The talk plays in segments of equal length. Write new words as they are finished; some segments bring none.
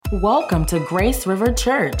Welcome to Grace River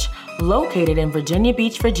Church, located in Virginia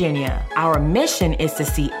Beach, Virginia. Our mission is to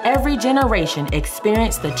see every generation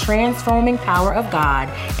experience the transforming power of God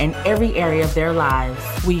in every area of their lives.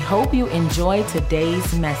 We hope you enjoy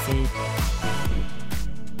today's message.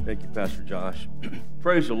 Thank you, Pastor Josh.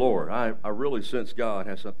 Praise the Lord. I really sense God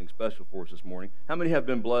has something special for us this morning. How many have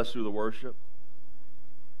been blessed through the worship?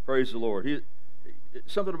 Praise the Lord.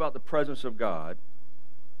 Something about the presence of God.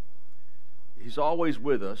 He's always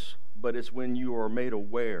with us, but it's when you are made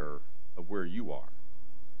aware of where you are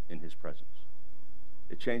in His presence.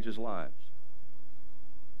 It changes lives.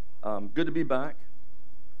 Good to be back.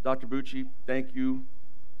 Dr. Bucci, thank you.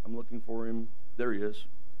 I'm looking for him. There he is.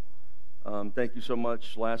 Thank you so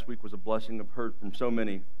much. Last week was a blessing. I've heard from so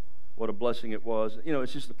many what a blessing it was. You know,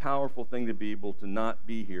 it's just a powerful thing to be able to not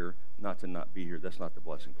be here, not to not be here. That's not the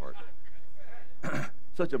blessing part.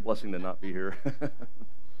 Such a blessing to not be here.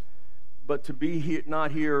 But to be here,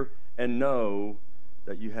 not here and know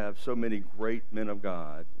that you have so many great men of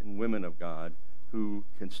God and women of God who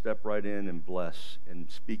can step right in and bless and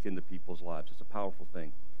speak into people's lives. It's a powerful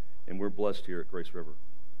thing. And we're blessed here at Grace River.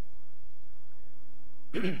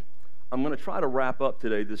 I'm going to try to wrap up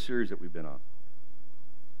today this series that we've been on.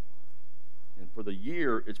 And for the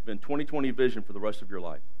year, it's been 2020 vision for the rest of your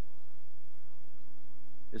life.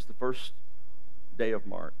 It's the first day of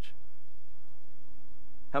March.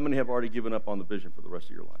 How many have already given up on the vision for the rest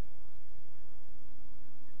of your life?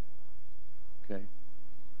 Okay.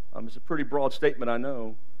 It's a pretty broad statement, I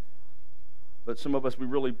know. But some of us, we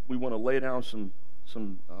want to lay down some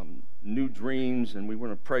new dreams, and we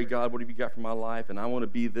want to pray, God, what have you got for my life? And I want to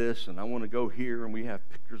be this, and I want to go here, and we have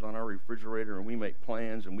pictures on our refrigerator, and we make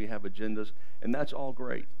plans, and we have agendas, and that's all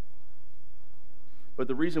great. But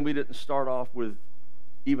the reason we didn't start off with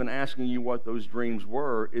even asking you what those dreams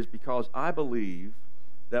were is because I believe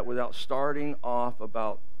that without starting off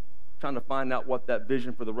about trying to find out what that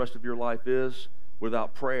vision for the rest of your life is,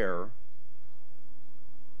 without prayer,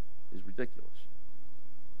 is ridiculous.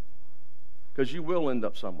 Because you will end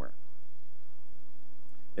up somewhere.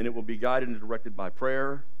 And it will be guided and directed by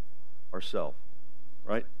prayer or self,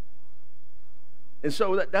 right? And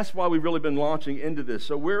so that's why we've really been launching into this.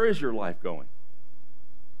 So where is your life going?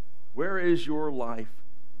 Where is your life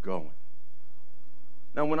going?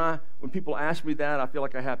 Now, when people ask me that, I feel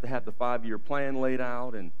like I have to have the 5-year plan laid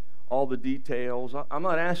out and all the details. I'm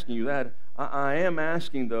not asking you that. I am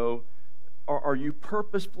asking, though, are you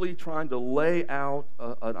purposefully trying to lay out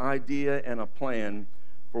an idea and a plan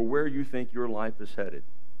for where you think your life is headed?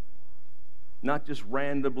 Not just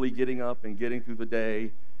randomly getting up and getting through the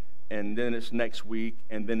day, and then it's next week,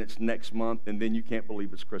 and then it's next month, and then you can't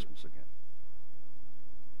believe it's Christmas again.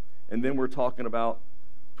 And then we're talking about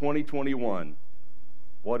 2021.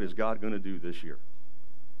 What is God going to do this year?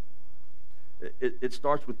 It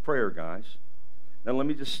starts with prayer, guys. Now, let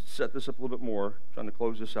me just set this up a little bit more, trying to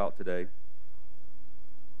close this out today.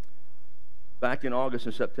 Back in August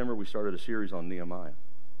and September, we started a series on Nehemiah.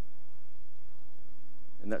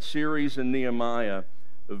 And that series in Nehemiah,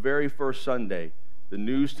 the very first Sunday, the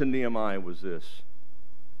news to Nehemiah was this: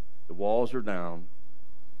 the walls are down,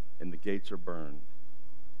 and the gates are burned.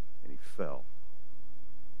 And he fell.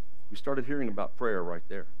 We started hearing about prayer right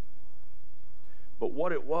there. But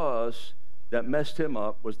what it was that messed him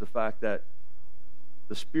up was the fact that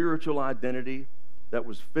the spiritual identity that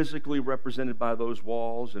was physically represented by those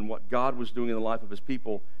walls and what God was doing in the life of His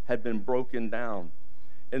people had been broken down.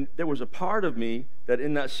 And there was a part of me that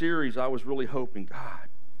in that series I was really hoping, God,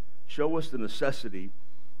 show us the necessity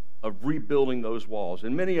of rebuilding those walls.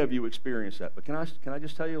 And many of you experienced that. But can I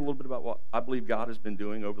just tell you a little bit about what I believe God has been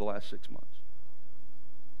doing over the last 6 months?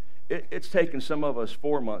 It's taken some of us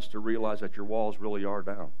 4 months to realize that your walls really are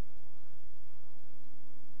down.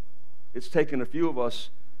 It's taken a few of us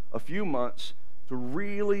a few months to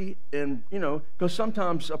really, because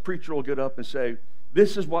sometimes a preacher will get up and say,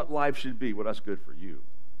 this is what life should be. Well, that's good for you.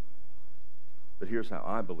 But here's how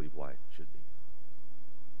I believe life should be.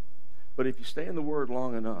 But if you stay in the Word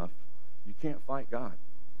long enough, you can't fight God.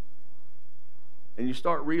 And you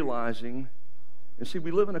start realizing, and see,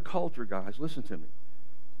 we live in a culture, guys, listen to me.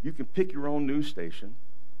 You can pick your own news station.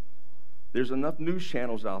 There's enough news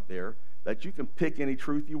channels out there that you can pick any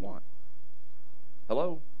truth you want.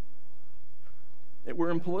 Hello? We're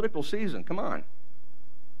in political season. Come on.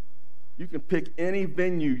 You can pick any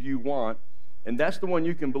venue you want, and that's the one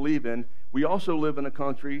you can believe in. We also live in a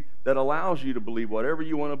country that allows you to believe whatever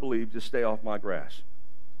you want to believe. Just stay off my grass.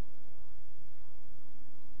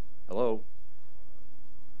 Hello?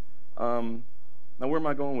 Now, where am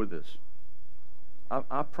I going with this?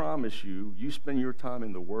 I promise you, you spend your time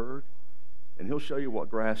in the Word, and He'll show you what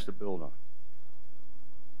grass to build on.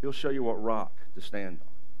 He'll show you what rock to stand on.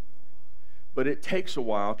 But it takes a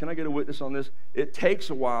while. Can I get a witness on this? It takes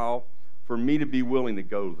a while for me to be willing to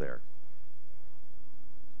go there.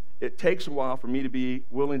 It takes a while for me to be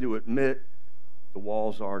willing to admit the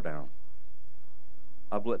walls are down.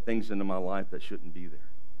 I've let things into my life that shouldn't be there.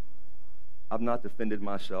 I've not defended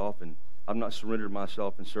myself, and I've not surrendered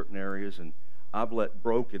myself in certain areas, and I've let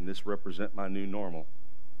brokenness represent my new normal.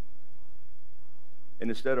 And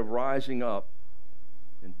instead of rising up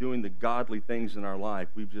and doing the godly things in our life,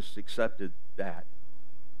 we've just accepted that.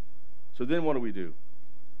 So then what do?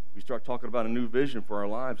 We start talking about a new vision for our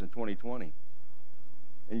lives in 2020.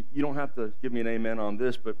 And you don't have to give me an amen on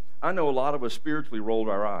this, but I know a lot of us spiritually rolled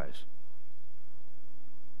our eyes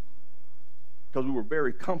because we were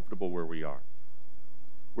very comfortable where we are.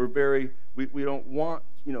 We don't want,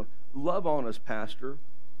 love on us, Pastor.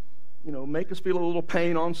 Make us feel a little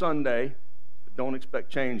pain on Sunday, but don't expect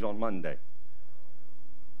change on Monday.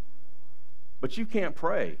 But you can't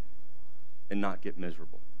pray and not get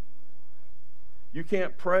miserable. You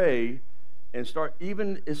can't pray and start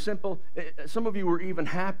even as simple. Some of you were even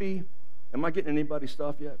happy. Am I getting anybody's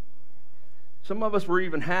stuff yet? Some of us were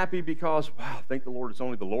even happy because, wow, thank the Lord, it's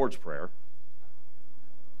only the Lord's Prayer.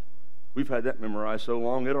 We've had that memorized so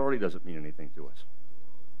long, it already doesn't mean anything to us.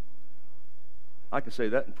 I can say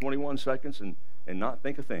that in 21 seconds and not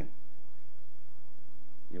think a thing.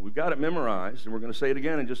 We've got it memorized, and we're going to say it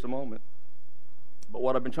again in just a moment. But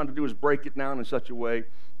what I've been trying to do is break it down in such a way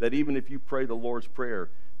that even if you pray the Lord's Prayer,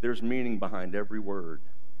 there's meaning behind every word.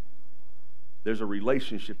 There's a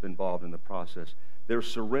relationship involved in the process. There's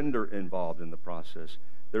surrender involved in the process.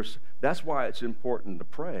 That's why it's important to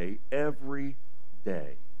pray every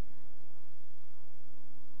day.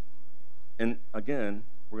 And again,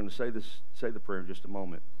 we're going to say the prayer in just a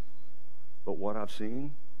moment. But what I've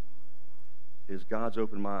seen is God's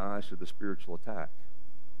opened my eyes to the spiritual attack.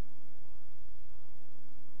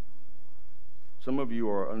 Some of you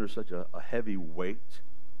are under such a heavy weight,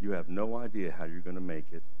 you have no idea how you're going to make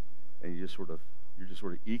it, and you're just sort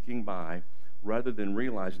of eking by, rather than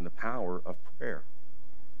realizing the power of prayer.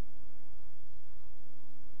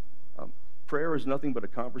 Prayer is nothing but a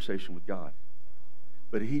conversation with God,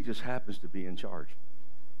 but He just happens to be in charge.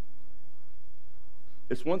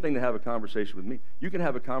 It's one thing to have a conversation with me. You can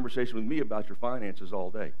have a conversation with me about your finances all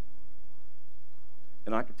day,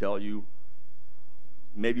 and I can tell you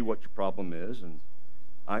maybe what your problem is, and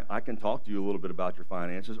I can talk to you a little bit about your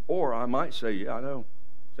finances, or I might say, yeah, I know,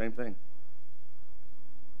 same thing.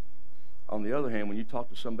 On the other hand, when you talk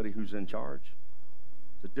to somebody who's in charge,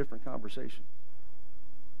 it's a different conversation.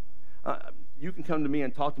 You can come to me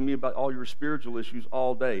and talk to me about all your spiritual issues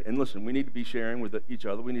all day, and listen, we need to be sharing with each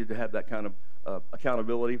other. We need to have that kind of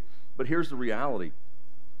accountability, but here's the reality.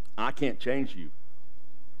 I can't change you,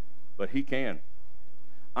 but He can.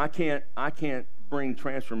 I can't bring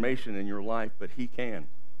transformation in your life, but He can.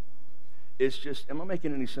 It's just, am I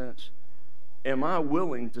making any sense? Am I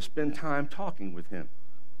willing to spend time talking with Him?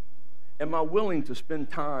 Am I willing to spend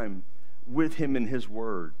time with Him in His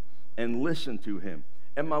Word and listen to Him?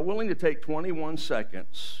 Am I willing to take 21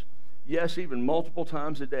 seconds, yes, even multiple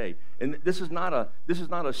times a day? And this is not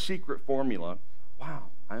a secret formula. Wow,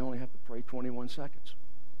 I only have to pray 21 seconds.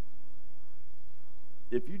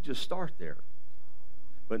 If you just start there,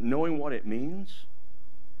 but knowing what it means,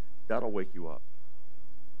 that'll wake you up.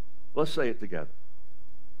 Let's say it together.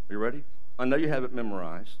 Are you ready? I know you have it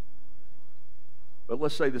memorized, but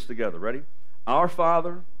let's say this together. Ready? Our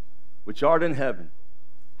Father, which art in heaven,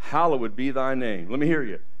 hallowed be thy name. Let me hear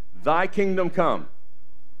you. Thy kingdom come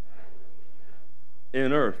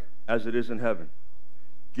in earth as it is in heaven.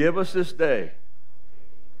 Give us this day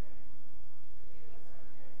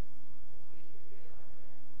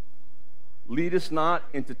lead us not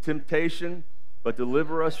into temptation, but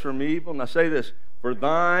deliver us from evil. Now say this, for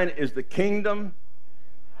thine is the kingdom.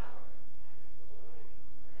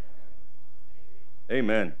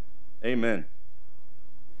 Amen. Amen.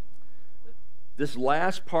 This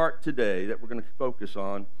last part today that we're going to focus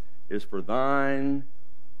on is for thine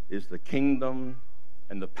is the kingdom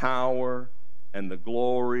and the power and the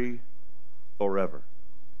glory forever.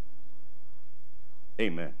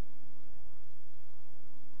 Amen.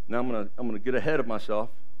 Now I'm going to get ahead of myself.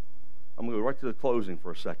 I'm going to go right to the closing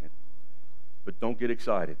for a second. But don't get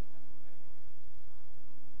excited.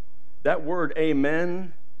 That word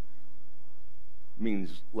amen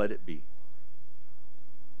means let it be.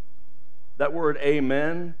 That word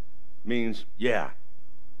amen means, yeah,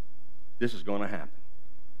 this is going to happen.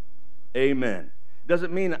 Amen. It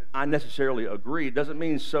doesn't mean I necessarily agree. It doesn't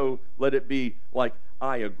mean so let it be like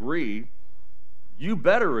I agree. You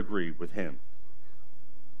better agree with Him.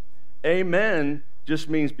 Amen just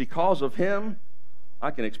means because of him,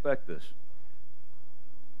 I can expect this.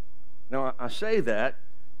 Now, I say that.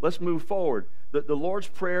 Let's move forward. The Lord's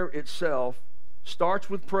Prayer itself starts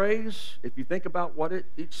with praise. If you think about what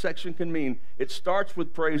each section can mean, it starts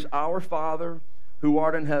with praise. Our Father who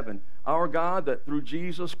art in heaven. Our God, that through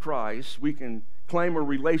Jesus Christ we can claim a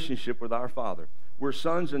relationship with our Father. We're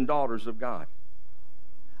sons and daughters of God.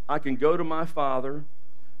 I can go to my Father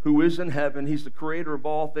who is in heaven. He's the creator of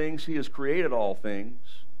all things. He has created all things.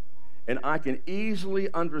 And I can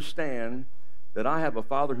easily understand that I have a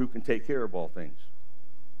Father who can take care of all things.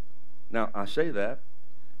 Now, I say that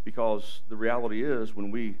because the reality is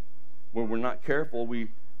when we're not careful, we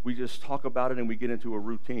just talk about it and we get into a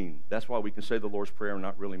routine. That's why we can say the Lord's Prayer and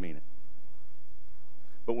not really mean it.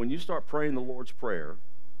 But when you start praying the Lord's Prayer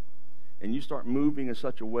and you start moving in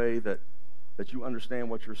such a way that you understand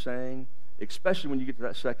what you're saying, especially when you get to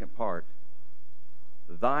that second part,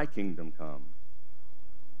 thy kingdom come,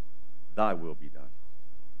 thy will be done.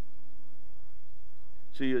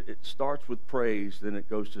 See, it starts with praise, then it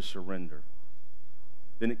goes to surrender.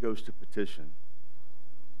 Then it goes to petition.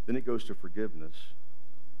 Then it goes to forgiveness.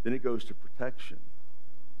 Then it goes to protection.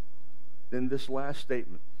 Then this last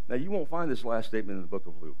statement. Now, you won't find this last statement in the book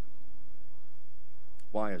of Luke.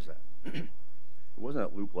 Why is that? It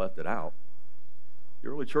wasn't that Luke left it out. The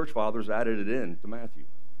early church fathers added it in to Matthew.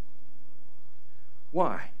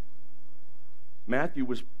 Why? Matthew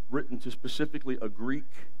was written to specifically a Greek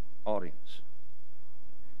audience.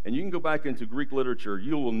 And you can go back into Greek literature.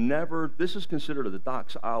 You will never, this is considered the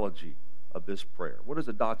doxology of this prayer. What is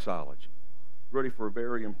a doxology? Ready for a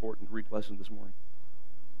very important Greek lesson this morning?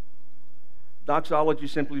 Doxology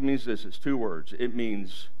simply means this. It's two words. It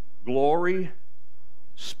means glory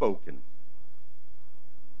spoken.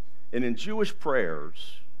 And in Jewish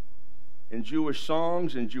prayers, in Jewish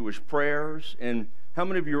songs, in Jewish prayers, and how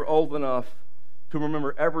many of you are old enough to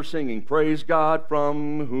remember ever singing, praise God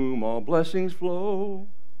from whom all blessings flow?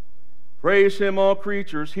 Praise him, all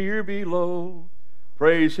creatures here below.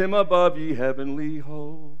 Praise him above, ye heavenly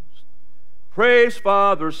host. Praise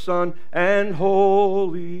Father, Son, and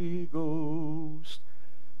Holy Ghost.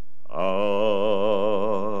 Amen.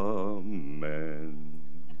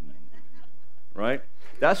 Right?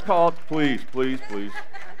 That's called, please. I'm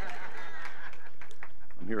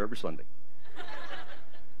here every Sunday.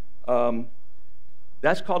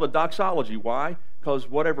 That's called a doxology. Why? Because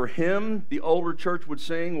whatever hymn the older church would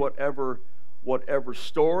sing, whatever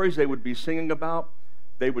stories they would be singing about,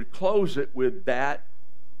 they would close it with that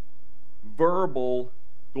verbal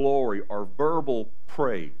glory or verbal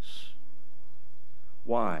praise.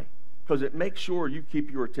 Why? Because it makes sure you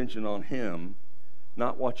keep your attention on him,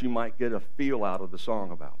 not what you might get a feel out of the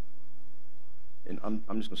song about. And I'm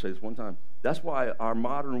just going to say this one time. That's why our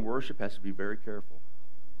modern worship has to be very careful.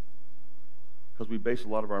 Because we base a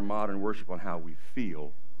lot of our modern worship on how we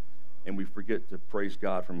feel, and we forget to praise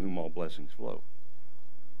God from whom all blessings flow.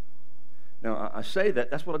 Now, I say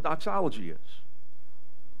that's what a doxology is.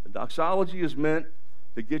 A doxology is meant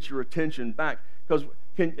to get your attention back. Because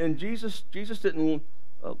Jesus didn't,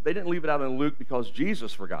 they didn't leave it out in Luke because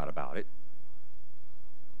Jesus forgot about it.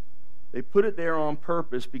 They put it there on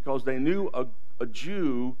purpose because they knew a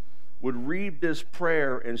Jew would read this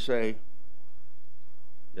prayer and say,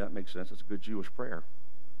 yeah, that makes sense. That's a good Jewish prayer.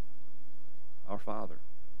 Our Father,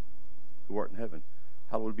 who art in heaven,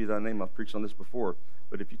 hallowed be thy name. I've preached on this before.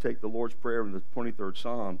 But if you take the Lord's Prayer in the 23rd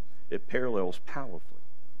Psalm, it parallels powerfully.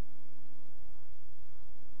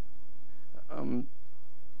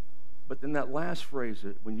 But then that last phrase,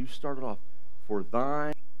 when you started off, for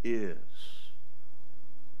thine is,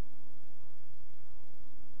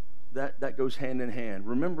 that goes hand in hand.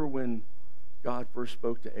 Remember when God first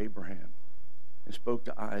spoke to Abraham and spoke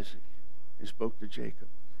to Isaac and spoke to Jacob?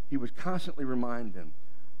 He would constantly remind them,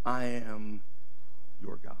 I am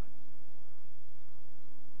your God.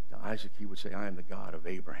 To Isaac, he would say, I am the God of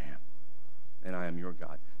Abraham, and I am your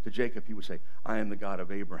God. To Jacob, he would say, I am the God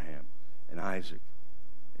of Abraham and Isaac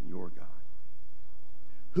and your God.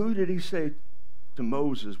 Who did he say to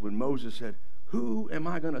Moses when Moses said, who am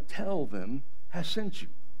I going to tell them has sent you?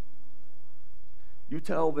 You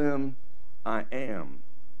tell them, I am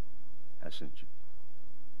has sent you.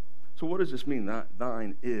 So what does this mean,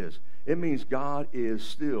 thine is? It means God is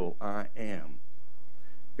still I am.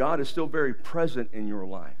 God is still very present in your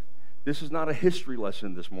life. This is not a history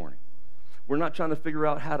lesson this morning. We're not trying to figure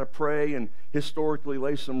out how to pray and historically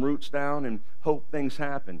lay some roots down and hope things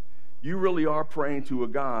happen. You really are praying to a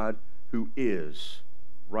God who is,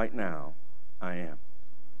 right now, I am.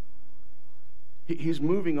 He's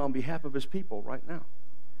moving on behalf of his people right now.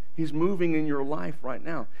 He's moving in your life right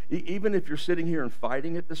now. Even if you're sitting here and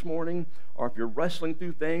fighting it this morning, or if you're wrestling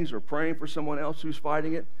through things or praying for someone else who's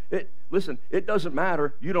fighting it, listen, it doesn't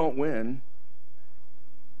matter. You don't win,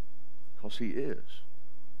 because he is.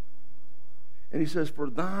 And he says, for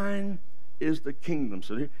thine is the kingdom.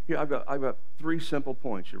 So here I've got 3 simple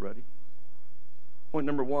points. You ready? Point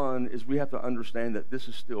number 1 is we have to understand that this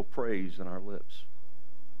is still praise in our lips.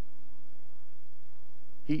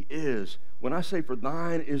 He is. When I say for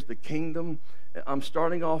thine is the kingdom, I'm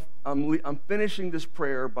finishing this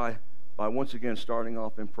prayer by once again starting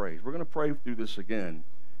off in praise. We're going to pray through this again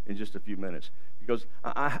in just a few minutes, because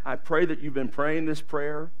I pray that you've been praying this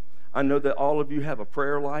prayer. I know that all of you have a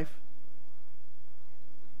prayer life.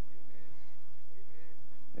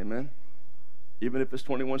 Amen. Even if it's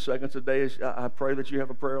 21 seconds a day, I pray that you have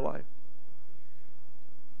a prayer life.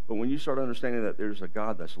 But when you start understanding that there's a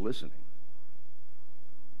God that's listening,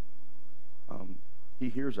 he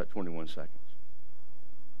hears that 21 seconds.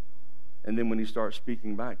 And then when he starts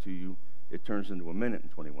speaking back to you, it turns into a minute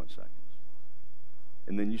and 21 seconds.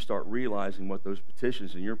 And then you start realizing what those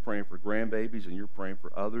petitions, and you're praying for grandbabies, and you're praying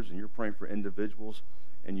for others, and you're praying for individuals,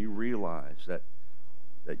 and you realize that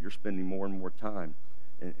you're spending more and more time.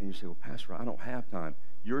 And you say, well, Pastor, I don't have time.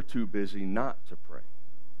 You're too busy not to pray.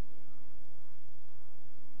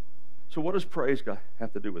 So what does praise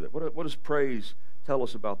have to do with it? What does praise tell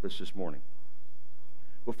us about this morning?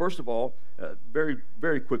 Well, first of all, very,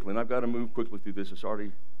 very quickly, and I've got to move quickly through this. It's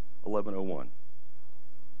already 11:01.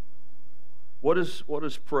 What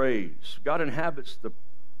is praise? God inhabits the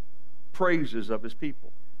praises of his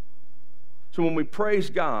people. So when we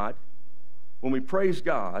praise God,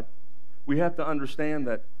 we have to understand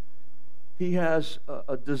that he has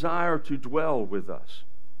a desire to dwell with us.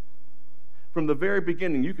 From the very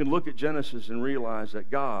beginning, you can look at Genesis and realize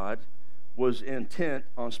that God was intent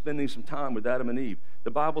on spending some time with Adam and Eve.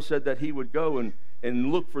 The Bible said that he would go and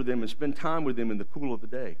look for them and spend time with them in the cool of the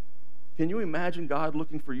day. Can you imagine God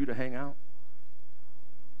looking for you to hang out?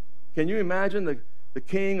 Can you imagine the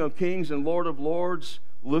King of Kings and Lord of Lords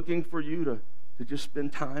looking for you to just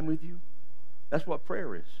spend time with you? That's what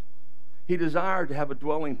prayer is. He desired to have a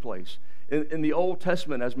dwelling place. In the Old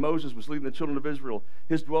Testament, as Moses was leading the children of Israel,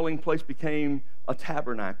 his dwelling place became a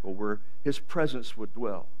tabernacle where his presence would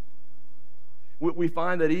dwell. We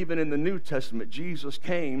find that even in the New Testament, Jesus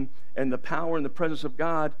came and the power and the presence of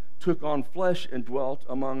God took on flesh and dwelt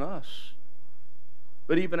among us.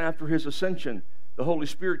 But even after his ascension, the Holy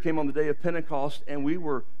Spirit came on the day of Pentecost, and we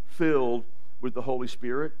were filled with the Holy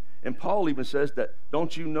Spirit. And Paul even says that,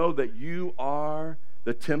 don't you know that you are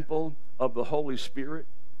the temple of the Holy Spirit?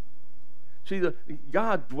 See,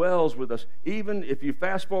 God dwells with us. Even if you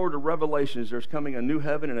fast forward to Revelations, there's coming a new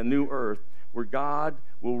heaven and a new earth where God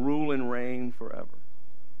will rule and reign forever.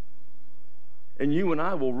 And you and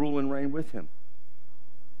I will rule and reign with him.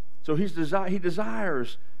 So he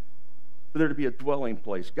desires for there to be a dwelling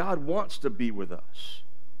place. God wants to be with us.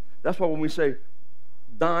 That's why when we say,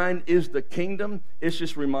 thine is the kingdom, it's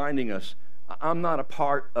just reminding us, I'm not a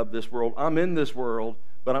part of this world. I'm in this world,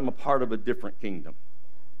 but I'm a part of a different kingdom.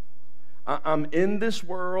 I'm in this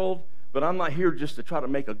world, but I'm not here just to try to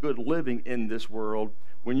make a good living in this world.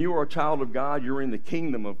 When you are a child of God, you're in the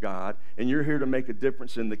kingdom of God, and you're here to make a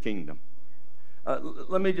difference in the kingdom.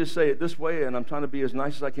 Let me just say it this way, and I'm trying to be as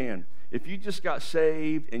nice as I can. If you just got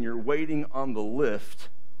saved and you're waiting on the lift,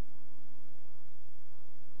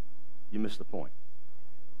 you missed the point.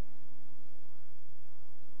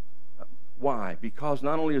 Why? Because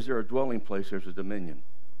not only is there a dwelling place, there's a dominion.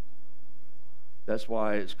 That's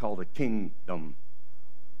why it's called a kingdom.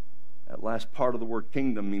 That last part of the word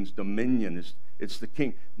kingdom means dominion. It's the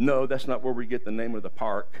king. No, that's not where we get the name of the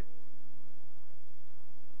park.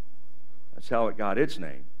 That's how it got its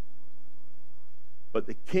name. But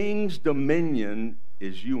the king's dominion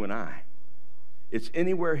is you and I. It's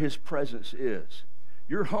anywhere his presence is.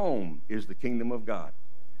 Your home is the kingdom of God.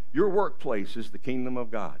 Your workplace is the kingdom of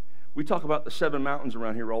God. We talk about the 7 mountains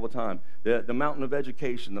around here all the time. The mountain of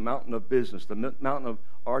education, the mountain of business, the mountain of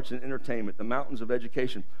arts and entertainment, the mountains of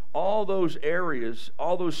education. All those areas,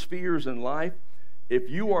 all those spheres in life, if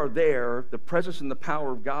you are there, the presence and the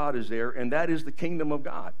power of God is there, and that is the kingdom of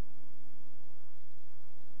God.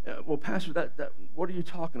 Well, Pastor, what are you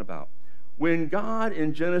talking about? When God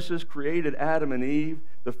in Genesis created Adam and Eve,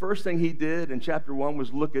 the first thing he did in chapter 1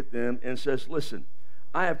 was look at them and says, listen,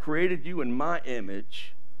 I have created you in my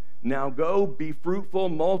image. Now go, be fruitful,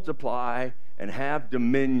 multiply, and have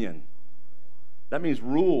dominion. That means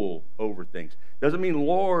rule over things. Doesn't mean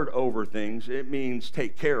lord over things. It means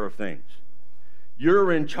take care of things.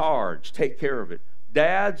 You're in charge. Take care of it.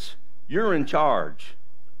 Dads, you're in charge.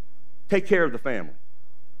 Take care of the family.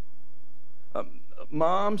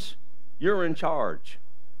 Moms, you're in charge.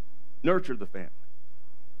 Nurture the family.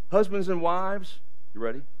 Husbands and wives, you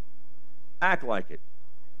ready? Act like it.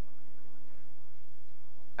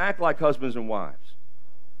 Act like husbands and wives.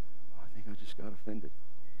 Oh, I think I just got offended.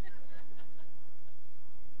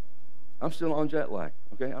 I'm still on jet lag,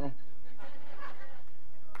 okay?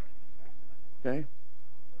 Okay?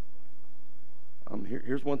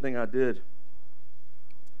 Here's one thing I did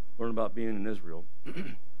learn about being in Israel.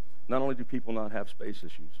 Not only do people not have space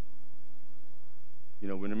issues, you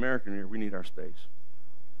know, in America here, we need our space.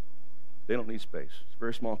 They don't need space. It's a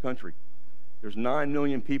very small country. There's 9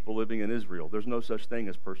 million people living in Israel. There's no such thing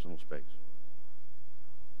as personal space.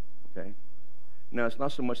 Okay? Now, it's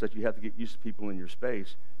not so much that you have to get used to people in your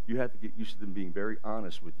space. You have to get used to them being very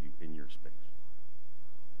honest with you in your space.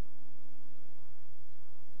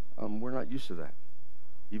 We're not used to that,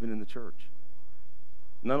 even in the church.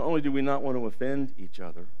 Not only do we not want to offend each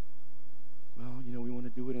other, well, you know, we want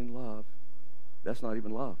to do it in love. That's not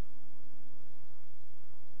even love.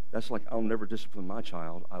 That's like, I'll never discipline my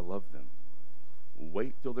child. I love them.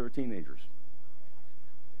 Wait till they're teenagers.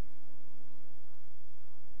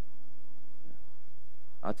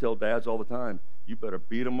 I tell dads all the time, you better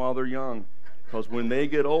beat them while they're young, because when they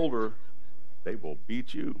get older, they will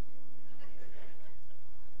beat you.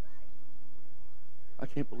 I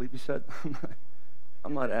can't believe you said,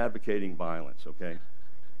 I'm not advocating violence, okay?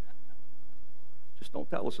 Just don't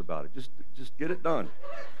tell us about it. Just get it done.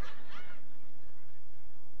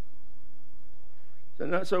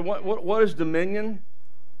 So what is dominion?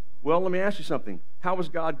 Well, let me ask you something. How has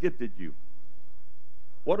God gifted you?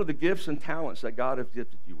 What are the gifts and talents that God has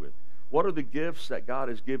gifted you with? What are the gifts that God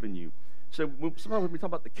has given you? So sometimes when we talk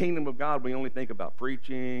about the kingdom of God, we only think about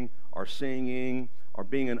preaching or singing or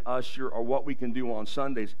being an usher or what we can do on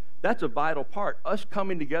Sundays. That's a vital part. Us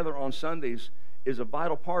coming together on Sundays is a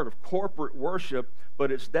vital part of corporate worship, but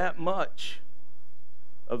it's that much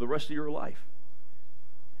of the rest of your life.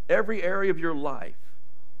 Every area of your life,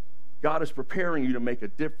 God is preparing you to make a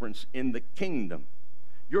difference in the kingdom.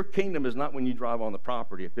 Your kingdom is not when you drive on the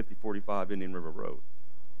property at 5045 Indian River Road.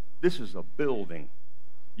 This is a building.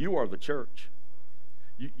 You are the church.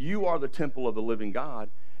 You are the temple of the living God,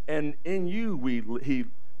 and in you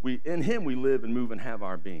in Him we live and move and have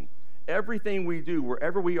our being. Everything we do,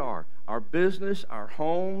 wherever we are, our business, our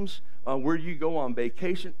homes, where you go on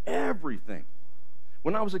vacation, everything.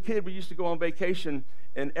 When I was a kid, we used to go on vacation,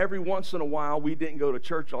 and every once in a while, we didn't go to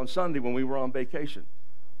church on Sunday when we were on vacation.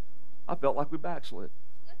 I felt like we backslid.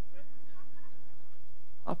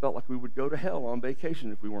 I felt like we would go to hell on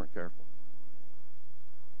vacation if we weren't careful.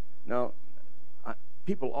 Now,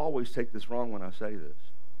 people always take this wrong when I say this.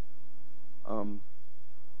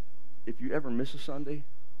 If you ever miss a Sunday,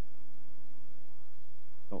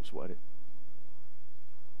 don't sweat it.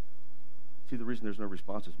 See, the reason there's no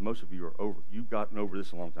response is most of you are over. You've gotten over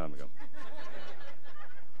this a long time ago.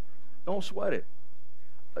 Don't sweat it.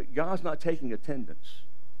 God's not taking attendance.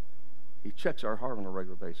 He checks our heart on a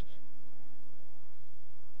regular basis.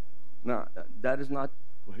 Now, that is not,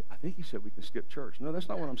 well, I think he said we can skip church. No, that's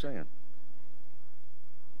not what I'm saying.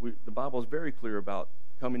 The Bible is very clear about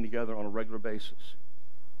coming together on a regular basis.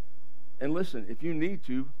 And listen, if you need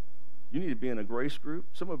to be in a grace group.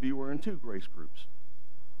 Some of you are in 2 grace groups.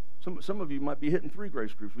 Some of you might be hitting 3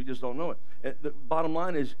 grace groups. We just don't know it. And the bottom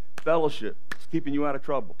line is fellowship. It's keeping you out of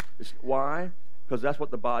trouble. Why? Because that's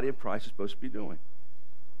what the body of Christ is supposed to be doing.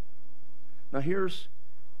 Now here's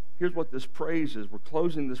what this praise is. We're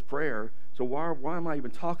closing this prayer. So why am I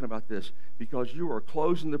even talking about this? Because you are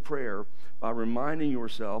closing the prayer by reminding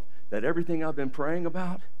yourself that everything I've been praying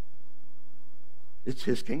about, it's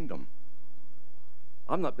His kingdom.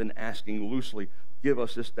 I've not been asking loosely, give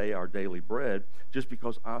us this day our daily bread, just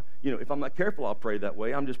because if I'm not careful, I'll pray that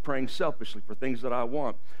way. I'm just praying selfishly for things that I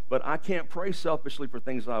want. But I can't pray selfishly for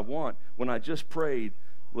things that I want when I just prayed,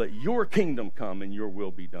 let your kingdom come and your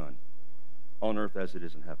will be done on earth as it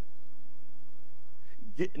is in heaven.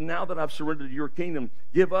 Now that I've surrendered to your kingdom,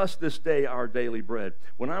 give us this day our daily bread.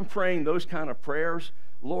 When I'm praying those kind of prayers,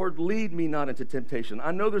 Lord, lead me not into temptation.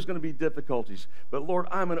 I know there's going to be difficulties, but Lord,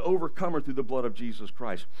 I'm an overcomer through the blood of Jesus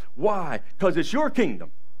Christ. Why? Because it's your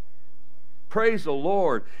kingdom. Praise the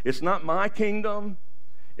Lord. It's not my kingdom.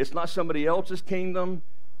 It's not somebody else's kingdom.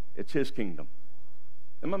 It's His kingdom.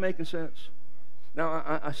 Am I making sense?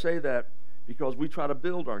 Now, I say that because we try to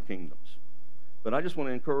build our kingdoms. But I just want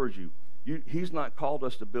to encourage you. He's not called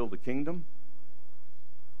us to build a kingdom.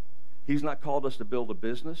 He's not called us to build a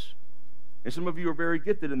business. And some of you are very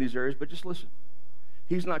gifted in these areas, but just listen.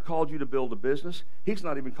 He's not called you to build a business. He's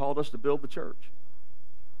not even called us to build the church.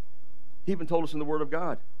 He even told us in the Word of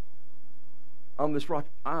God, on this rock,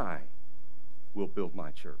 I will build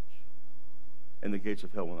my church, and the gates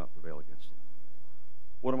of hell will not prevail against it.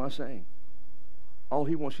 What am I saying? All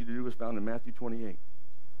he wants you to do is found in Matthew 28.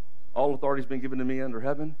 All authority has been given to me under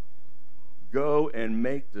heaven. Go and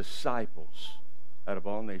make disciples out of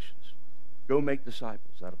all nations. Go make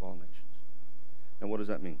disciples out of all nations. Now, what does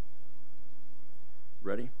that mean?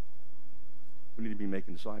 Ready? We need to be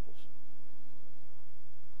making disciples.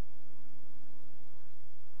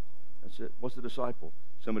 That's it. What's a disciple?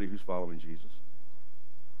 Somebody who's following Jesus.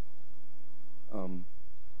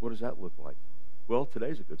 What does that look like? Well,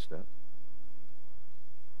 today's a good step.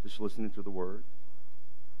 Just listening to the Word.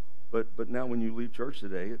 But now when you leave church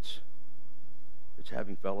today, it's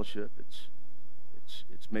having fellowship. It's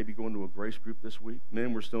maybe going to a grace group this week.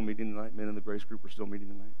 Men, we're still meeting tonight. Men in the grace group are still meeting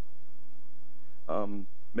tonight.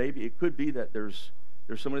 Maybe it could be that there's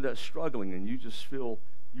somebody that's struggling and you just feel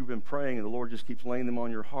you've been praying and the Lord just keeps laying them on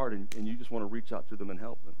your heart and you just want to reach out to them and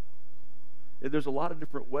help them. There's a lot of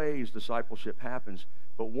different ways discipleship happens,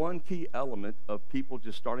 but one key element of people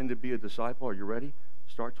just starting to be a disciple, are you ready?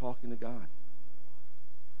 Start talking to God.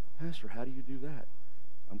 Pastor, how do you do that?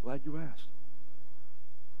 I'm glad you asked.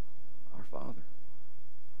 Our Father,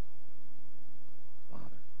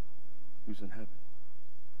 who's in heaven.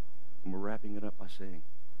 And we're wrapping it up by saying,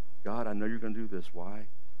 God, I know you're going to do this. Why?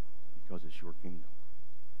 Because it's your kingdom.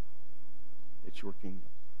 It's your kingdom.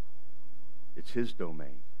 It's his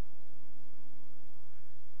domain.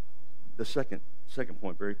 The second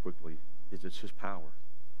point, very quickly, is it's his power.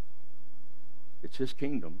 It's his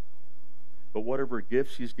kingdom. But whatever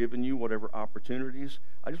gifts he's given you, whatever opportunities,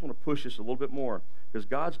 I just want to push this a little bit more, because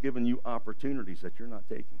God's given you opportunities that you're not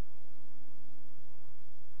taking.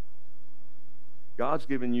 God's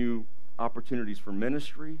given you opportunities for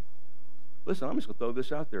ministry. Listen, I'm just going to throw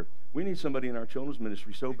this out there. We need somebody in our children's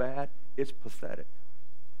ministry so bad, it's pathetic.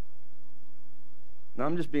 Now,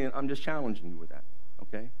 I'm just challenging you with that,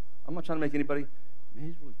 okay? I'm not trying to make anybody, man,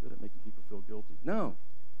 he's really good at making people feel guilty. No,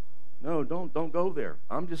 don't go there.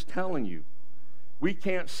 I'm just telling you. We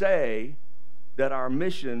can't say that our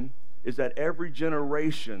mission is that every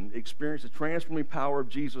generation experience the transforming power of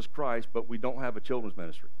Jesus Christ, but we don't have a children's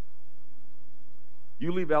ministry.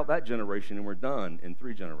 You leave out that generation and we're done in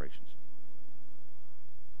 3 generations.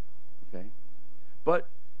 Okay? But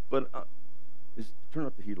turn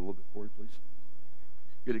up the heat a little bit for you, please.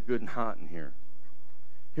 Get it good and hot in here.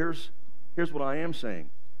 Here's what I am saying.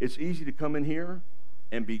 It's easy to come in here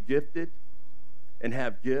and be gifted and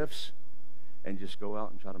have gifts and just go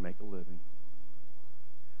out and try to make a living.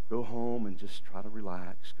 Go home and just try to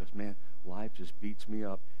relax because, man, life just beats me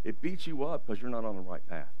up. It beats you up because you're not on the right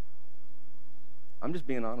path. I'm just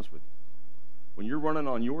being honest with you. When you're running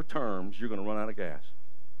on your terms, you're going to run out of gas.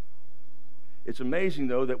 It's amazing,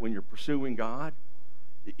 though, that when you're pursuing God,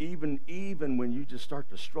 even when you just start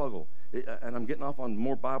to struggle, and I'm getting off on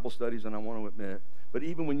more Bible studies than I want to admit, but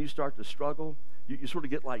even when you start to struggle, you sort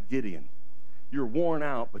of get like Gideon. You're worn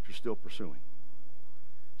out, but you're still pursuing.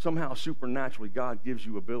 Somehow, supernaturally, God gives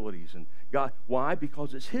you abilities. And God, why?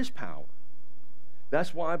 Because it's his power.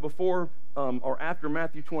 That's why before or after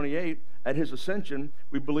Matthew 28, at his ascension,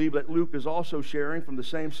 we believe that Luke is also sharing from the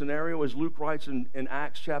same scenario as Luke writes in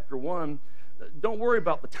Acts chapter 1. Don't worry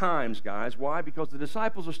about the times, guys. Why? Because the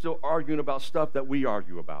disciples are still arguing about stuff that we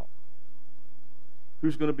argue about.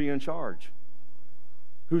 Who's going to be in charge?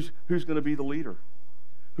 Who's going to be the leader?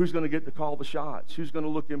 Who's going to get to call the shots? Who's going to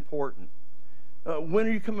look important? When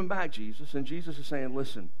are you coming back, Jesus? And Jesus is saying,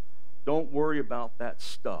 listen, don't worry about that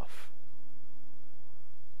stuff.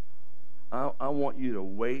 I want you to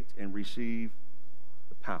wait and receive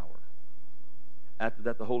the power. After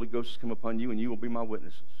that, the Holy Ghost has come upon you, and you will be my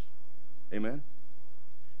witnesses. Amen?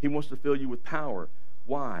 He wants to fill you with power.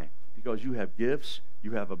 Why? Because you have gifts,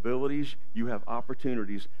 you have abilities, you have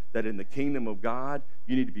opportunities that in the kingdom of God,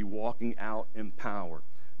 you need to be walking out in power.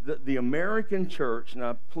 The American church,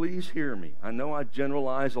 now please hear me. I know I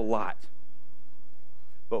generalize a lot.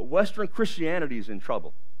 But Western Christianity is in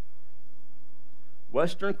trouble.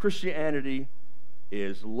 Western Christianity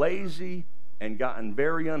is lazy and gotten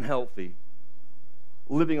very unhealthy,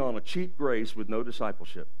 living on a cheap grace with no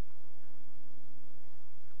discipleship.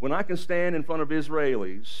 When I can stand in front of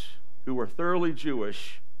Israelis who are thoroughly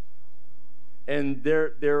Jewish and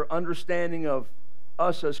their understanding of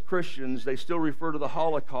us as Christians, they still refer to the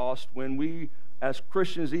Holocaust when we as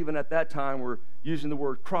Christians even at that time were using the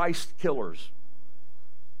word Christ killers.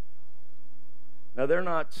 Now, they're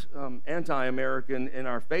not anti-American in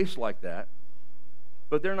our face like that,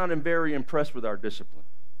 but they're not very impressed with our discipline.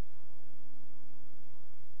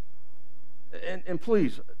 And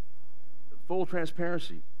please, full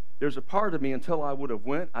transparency, there's a part of me, until I would have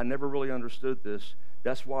went, I never really understood this,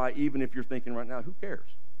 That's why even if you're thinking right now, who cares?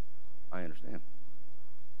 I understand.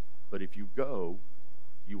 But if you go,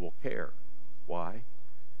 you will care. Why?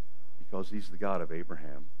 Because he's the God of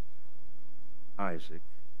Abraham, Isaac,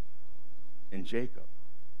 and Jacob.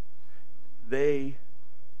 They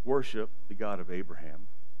worship the God of Abraham,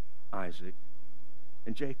 Isaac,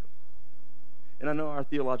 and Jacob. And I know our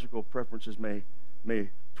theological preferences may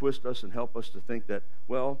twist us and help us to think that,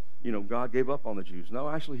 well, God gave up on the Jews. No,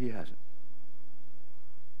 actually, he hasn't.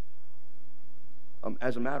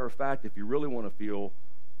 As a matter of fact, if you really want to feel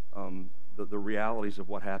the realities of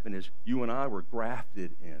what happened, is you and I were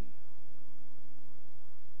grafted in.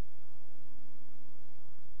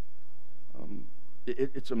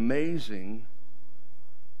 It's amazing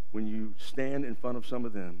when you stand in front of some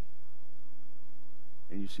of them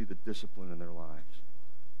and you see the discipline in their lives.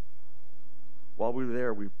 While we were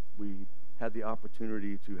there, we had the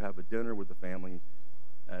opportunity to have a dinner with the family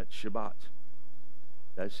at Shabbat.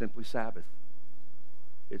 That's simply Sabbath.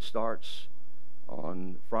 It starts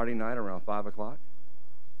on Friday night around 5 o'clock.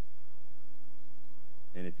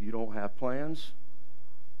 And if you don't have plans,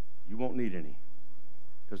 you won't need any,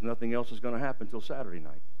 because nothing else is going to happen until Saturday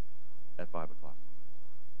night at 5 o'clock.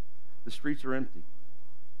 The streets are empty.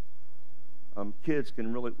 Kids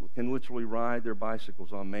can literally ride their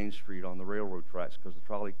bicycles on Main Street on the railroad tracks, because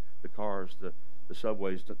the cars, the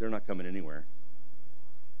subways, they're not coming anywhere.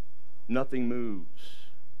 Nothing moves.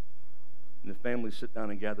 And the families sit down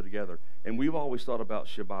and gather together. And we've always thought about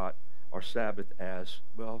Shabbat, our Sabbath, as,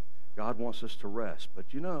 well, God wants us to rest. But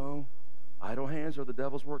idle hands are the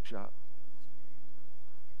devil's workshop.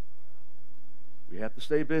 We have to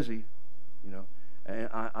stay busy, and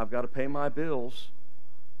I've got to pay my bills.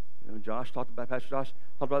 Pastor Josh talked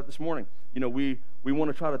about it this morning. We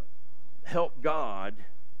want to try to help God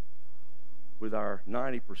with our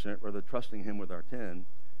 90%, rather trusting him with our 10%.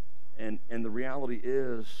 And the reality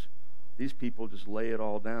is, these people just lay it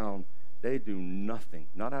all down. They do nothing,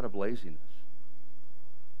 not out of laziness.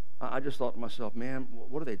 I just thought to myself, man,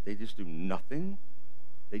 what do they? They just do nothing?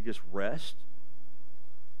 They just rest?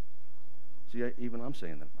 See, even I'm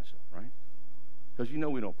saying that myself, right? Because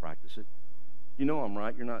we don't practice it. I'm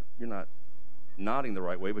right. You're not nodding the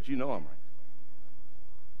right way, but I'm right.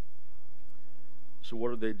 So what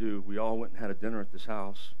did they do? We all went and had a dinner at this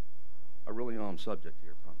house. I really am subject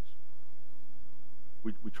here, I promise.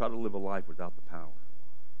 We try to live a life without the power.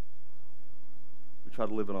 We try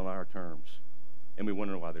to live it on our terms, and we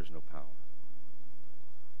wonder why there's no power.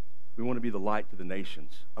 We want to be the light to the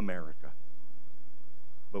nations, America,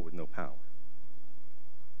 but with no power.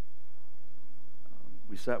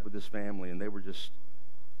 We sat with this family, and they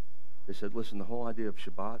said, listen, the whole idea of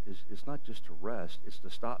Shabbat is it's not just to rest, it's to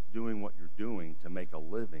stop doing what you're doing to make a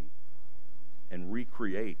living and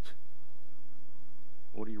recreate.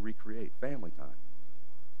 What do you recreate? Family time.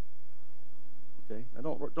 Okay?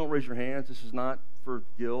 Now don't raise your hands. This is not for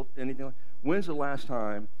guilt, anything like that. When's the last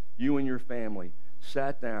time you and your family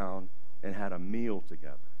sat down and had a meal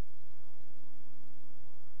together?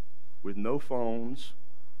 With no phones.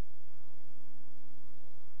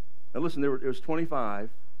 Now listen, there was 25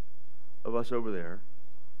 of us over there,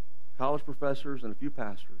 college professors and a few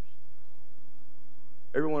pastors.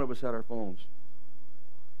 Every one of us had our phones.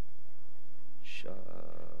 Shabbat.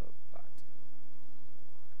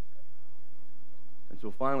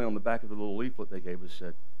 Until finally, on the back of the little leaflet they gave us,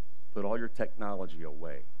 said, put all your technology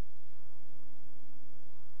away.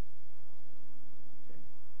 Okay.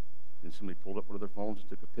 Then somebody pulled up one of their phones and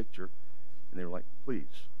took a picture, and they were like, please,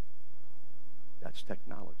 that's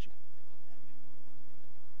technology.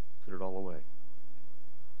 Put it all away.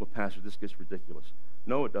 Well, Pastor, this gets ridiculous.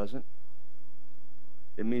 No, it doesn't.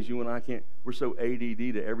 It means you and I can't, we're so ADD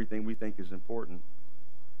to everything we think is important.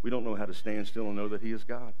 We don't know how to stand still and know that he is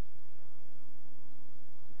God.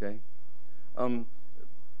 Okay?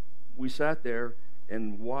 We sat there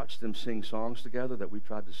and watched them sing songs together that we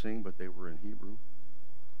tried to sing, but they were in Hebrew.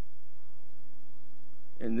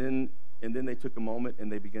 And then they took a moment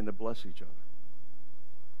and they began to bless each other.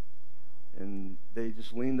 And they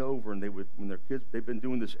just leaned over, and when their kids, they've been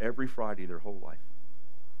doing this every Friday their whole life.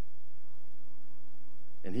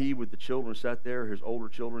 And he, with the children, sat there, his older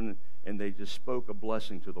children, and they just spoke a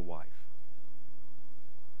blessing to the wife.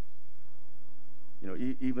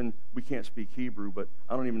 Even, we can't speak Hebrew, but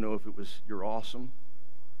I don't even know if it was, you're awesome,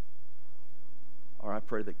 or I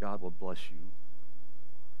pray that God will bless you.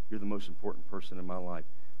 You're the most important person in my life.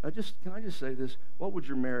 Now can I just say this? What would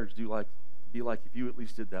your marriage be like if you at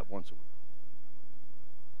least did that once a week?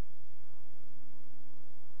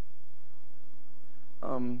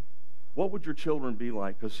 What would your children be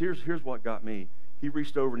like? Because here's what got me. He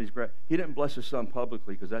reached over and he didn't bless his son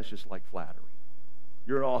publicly, because that's just like flattery.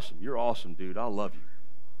 You're awesome. You're awesome, dude. I love you.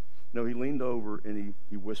 No, he leaned over and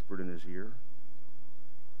he whispered in his ear.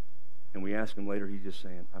 And we asked him later, he's just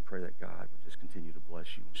saying, I pray that God would just continue to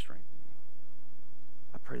bless you and strengthen you.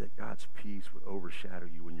 I pray that God's peace would overshadow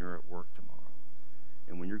you when you're at work tomorrow.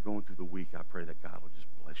 And when you're going through the week, I pray that God will just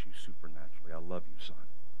bless you supernaturally. I love you, son.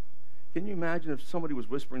 Can you imagine if somebody was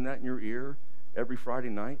whispering that in your ear every Friday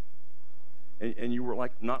night? And you were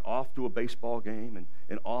like not off to a baseball game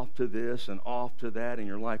and off to this and off to that, and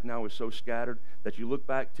your life now is so scattered that you look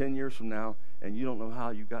back 10 years from now and you don't know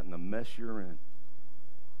how you got in the mess you're in.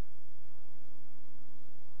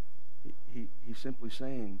 He's simply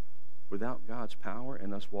saying, without God's power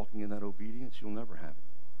and us walking in that obedience, you'll never have it.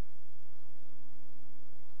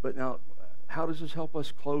 But now, how does this help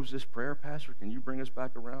us close this prayer, Pastor? Can you bring us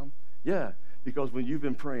back around? Yeah, because when you've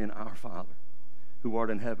been praying, Our Father, who art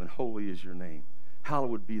in heaven, holy is your name.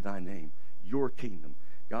 Hallowed be thy name, your kingdom.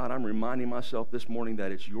 God, I'm reminding myself this morning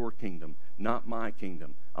that it's your kingdom, not my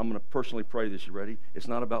kingdom. I'm going to personally pray this. You ready? It's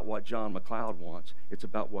not about what John McLeod wants. It's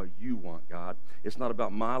about what you want, God. It's not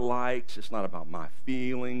about my likes. It's not about my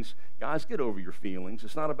feelings. Guys, get over your feelings.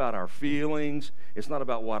 It's not about our feelings. It's not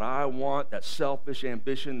about what I want, that selfish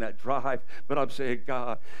ambition, that drive. But I'm saying,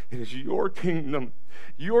 God, it is your kingdom.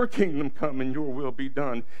 Your kingdom come and your will be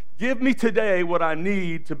done. Give me today what I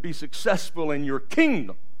need to be successful in your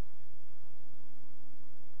kingdom.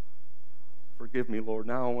 Forgive me, Lord.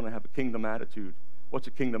 Now I want to have a kingdom attitude. What's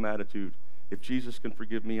a kingdom attitude? If Jesus can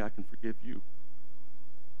forgive me, I can forgive you.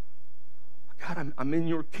 God, I'm in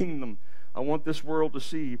your kingdom. I want this world to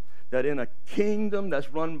see that in a kingdom that's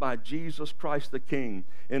run by Jesus Christ the King,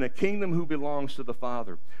 in a kingdom who belongs to the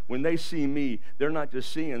Father, when they see me, they're not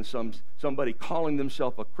just seeing somebody calling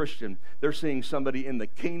themselves a Christian. They're seeing somebody in the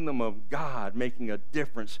kingdom of God making a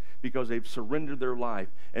difference because they've surrendered their life,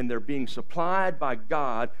 and they're being supplied by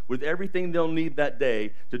God with everything they'll need that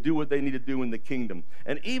day to do what they need to do in the kingdom.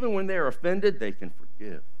 And even when they're offended, they can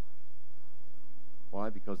forgive. Why?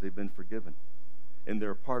 Because they've been forgiven. And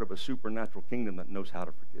they're a part of a supernatural kingdom that knows how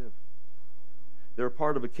to forgive. They're a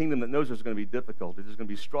part of a kingdom that knows there's going to be difficulty, there's going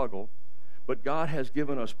to be struggle, but God has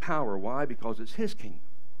given us power. Why? Because it's His kingdom.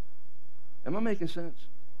 Am I making sense?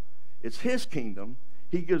 It's His kingdom.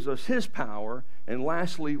 He gives us His power. And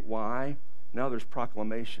lastly, why? Now there's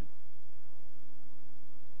proclamation.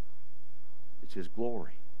 It's His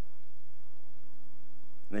glory.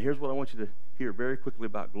 Now here's what I want you to hear very quickly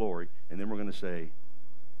about glory, and then we're going to say,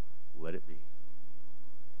 let it be.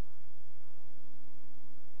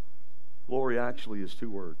 Glory actually is two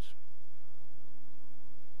words.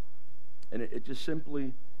 And it just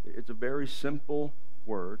simply, it's a very simple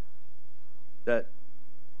word that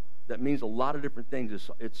means a lot of different things.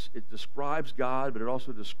 It describes God, but it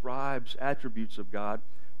also describes attributes of God.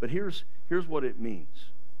 But here's what it means.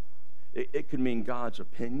 It could mean God's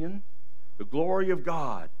opinion, the glory of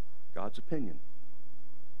God, God's opinion.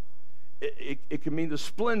 It can mean the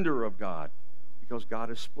splendor of God, because God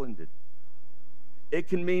is splendid. It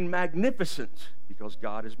can mean magnificent, because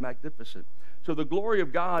God is magnificent. So the glory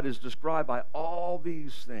of God is described by all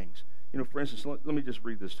these things. You know, for instance, let me just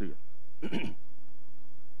read this to you.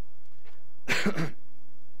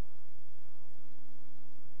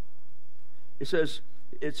 It says,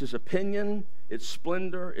 it's His opinion, its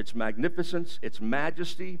splendor, its magnificence, its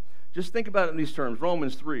majesty. Just think about it in these terms.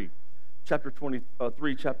 Romans 3,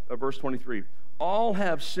 verse 23. All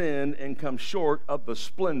have sinned and come short of the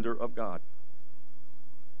splendor of God.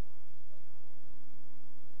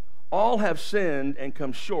 All have sinned and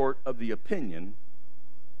come short of the opinion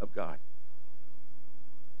of God.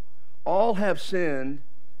 All have sinned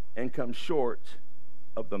and come short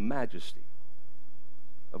of the majesty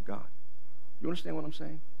of God. You understand what I'm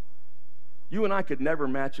saying? You and I could never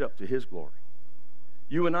match up to His glory.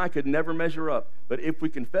 You and I could never measure up. But if we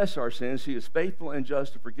confess our sins, He is faithful and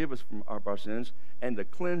just to forgive us from our sins and to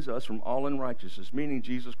cleanse us from all unrighteousness, meaning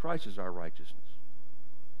Jesus Christ is our righteousness.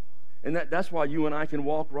 And that's why you and I can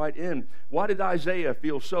walk right in. Why did Isaiah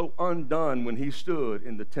feel so undone when he stood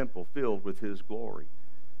in the temple filled with His glory?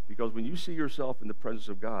 Because when you see yourself in the presence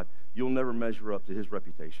of God, you'll never measure up to His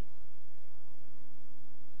reputation.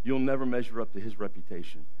 You'll never measure up to His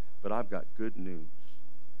reputation. But I've got good news.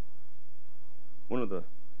 One of the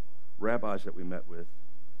rabbis that we met with,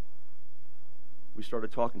 we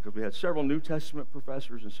started talking because we had several New Testament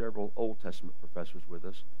professors and several Old Testament professors with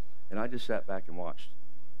us. And I just sat back and watched.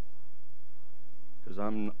 Because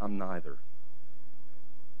I'm neither.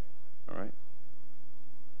 All right?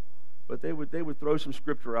 But they would throw some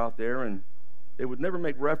scripture out there, and they would never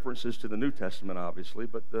make references to the New Testament, obviously,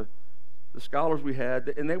 but the scholars we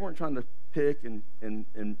had, and they weren't trying to pick and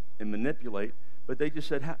manipulate, But they just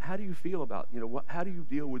said, how do you feel about, how do you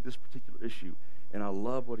deal with this particular issue? And I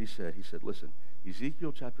love what he said. He said, listen,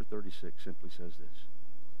 Ezekiel chapter 36 simply says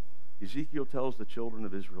this. Ezekiel tells the children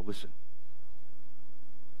of Israel, listen,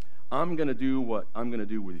 I'm going to do what I'm going to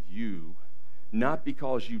do with you, not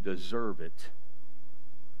because you deserve it,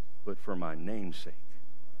 but for my name's sake.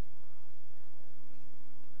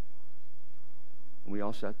 And we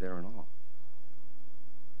all sat there in awe.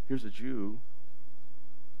 Here's a Jew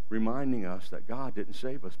reminding us that God didn't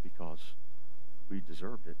save us because we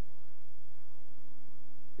deserved it.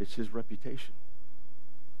 It's his reputation.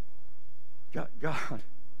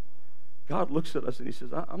 God looks at us and he says,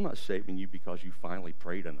 I'm not saving you because you finally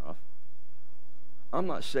prayed enough. I'm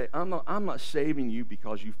not saving you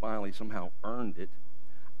because you finally somehow earned it.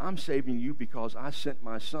 I'm saving you because I sent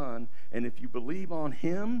my son, and if you believe on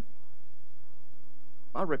him,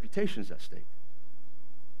 my reputation's at stake.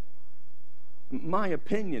 My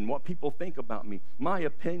opinion, what people think about me, my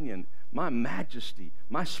opinion, my majesty,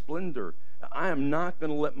 my splendor, I am not going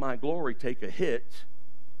to let my glory take a hit,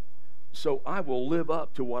 so I will live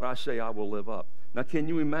up to what I say I will live up. Now, can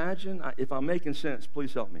you imagine? If I'm making sense,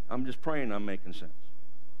 please help me. I'm just praying I'm making sense.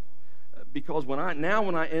 Because when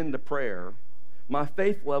I end the prayer, my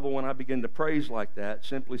faith level when I begin to praise like that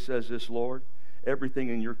simply says this, Lord, everything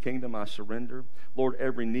in your kingdom I surrender. Lord,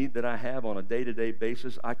 every need that I have on a day-to-day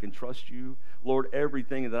basis, I can trust you. Lord,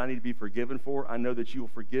 everything that I need to be forgiven for, I know that you will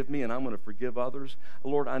forgive me and I'm going to forgive others.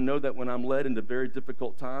 Lord, I know that when I'm led into very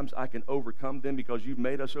difficult times, I can overcome them because you've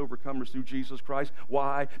made us overcomers through Jesus Christ.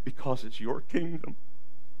 Why? Because it's your kingdom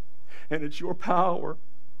and it's your power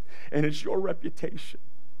and it's your reputation.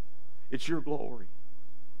 It's your glory.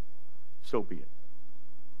 So be it.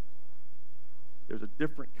 There's a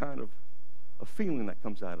different kind of a feeling that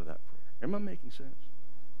comes out of that prayer. Am I making sense?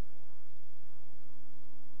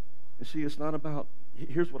 And see, it's not about,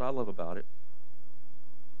 here's what I love about it.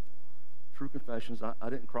 True confessions, I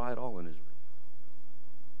didn't cry at all in Israel,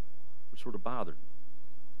 which sort of bothered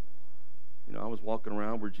me. I was walking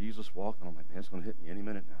around where Jesus walked, and I'm like, man, it's going to hit me any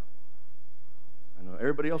minute now. I know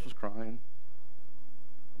everybody else was crying.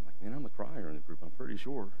 I'm like, man, I'm the crier in the group, I'm pretty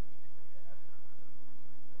sure.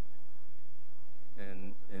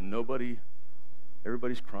 And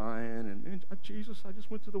everybody's crying, and Jesus, I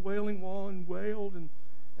just went to the Wailing Wall and wailed, and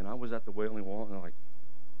I was at the Wailing Wall, and I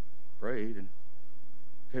prayed, and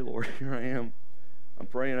okay, Lord, here I am. I'm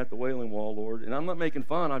praying at the Wailing Wall, Lord, and I'm not making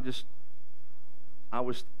fun.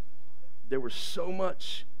 There was so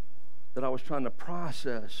much that I was trying to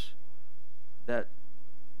process that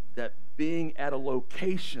being at a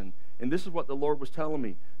location, and this is what the Lord was telling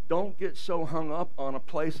me, don't get so hung up on a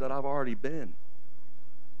place that I've already been.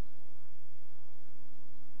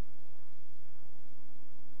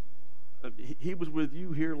 He was with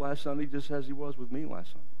you here last Sunday just as he was with me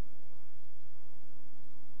last Sunday.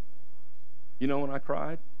 You know when I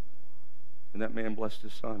cried? And that man blessed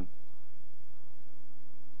his son.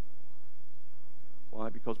 Why?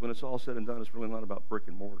 Because when it's all said and done, it's really not about brick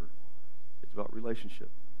and mortar. It's about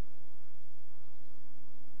relationship.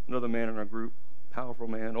 Another man in our group, powerful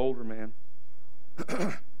man, older man,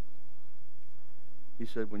 he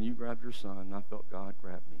said, when you grabbed your son, I felt God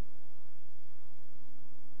grab me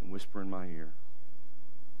and whisper in my ear,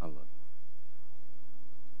 I love you.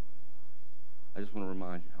 I just want to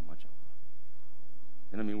remind you how much I love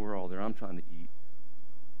you. And I mean, we're all there. I'm trying to eat,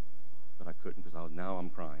 but I couldn't because now I'm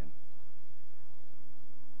crying.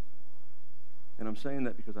 And I'm saying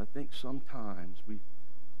that because I think sometimes we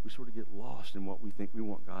sort of get lost in what we think we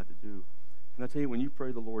want God to do. Can I tell you, when you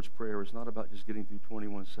pray the Lord's Prayer, it's not about just getting through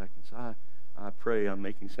 21 seconds. I pray I'm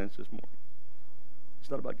making sense this morning. It's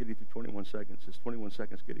not about getting through 21 seconds. It's 21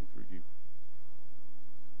 seconds getting through you.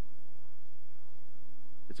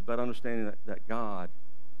 It's about understanding that God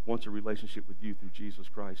wants a relationship with you through Jesus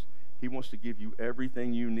Christ. He wants to give you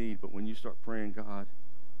everything you need, but when you start praying, God,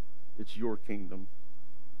 it's your kingdom.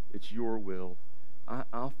 It's your will.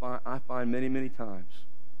 I find many, many times,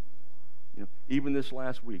 even this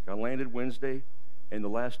last week, I landed Wednesday, and the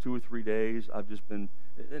last 2 or 3 days, I've just been,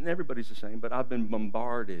 and everybody's the same, but I've been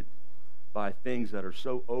bombarded by things that are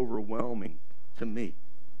so overwhelming to me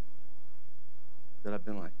that I've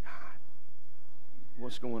been like, God,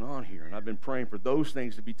 what's going on here? And I've been praying for those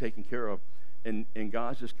things to be taken care of, and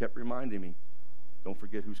God's just kept reminding me, don't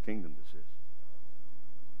forget whose kingdom this is.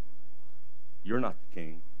 You're not the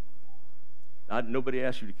king. Nobody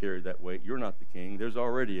asked you to carry that weight. You're not the king. There's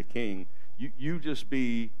already a king. You just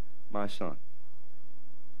be my son.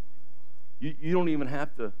 You don't even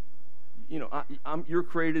have to, you're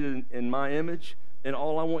created in my image, And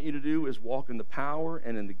all I want you to do is walk in the power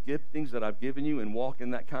and in the giftings that I've given you, and walk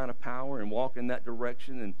in that kind of power and walk in that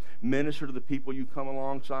direction, and minister to the people you come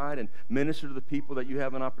alongside, and minister to the people that you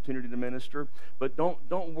have an opportunity to minister. But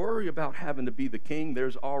don't worry about having to be the king.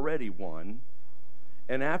 There's already one.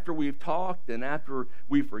 And after we've talked, and after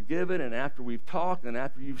we've forgiven, and after we've talked, and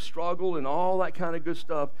after you've struggled and all that kind of good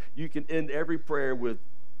stuff, you can end every prayer with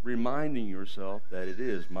reminding yourself that it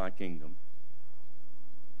is my kingdom,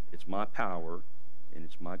 it's my power, and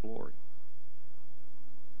it's my glory.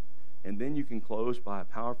 And then you can close by a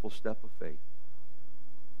powerful step of faith.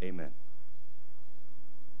 Amen.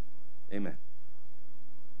 Amen.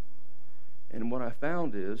 And what I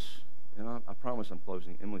found is, and I promise I'm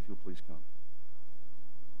closing. Emily, if you'll please come.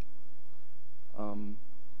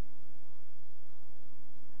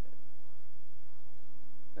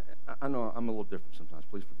 I know I'm a little different sometimes.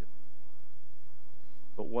 Please forgive me.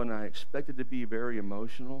 But when I expected to be very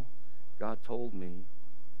emotional, God told me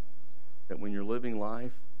that when you're living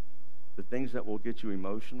life, the things that will get you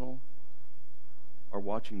emotional are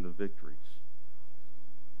watching the victories,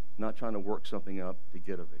 not trying to work something up to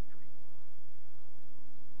get a victory.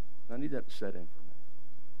 And I need that to set in for a minute.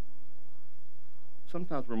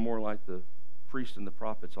 Sometimes we're more like the priests and the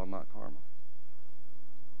prophets on Mount Carmel.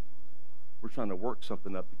 We're trying to work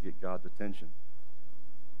something up to get God's attention.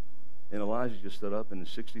 And Elijah just stood up, and in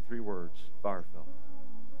 63 words, fire fell.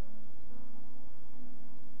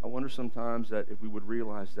 I wonder sometimes that if we would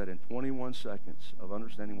realize that in 21 seconds of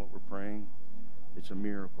understanding what we're praying, it's a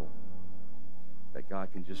miracle that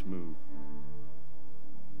God can just move.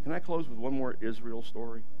 Can I close with one more Israel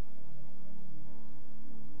story?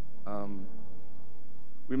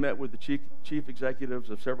 We met with the chief executives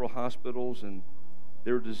of several hospitals, and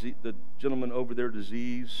the gentleman over their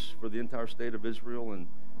disease for the entire state of Israel, and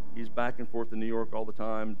he's back and forth to New York all the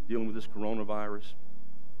time dealing with this coronavirus.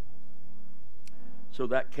 So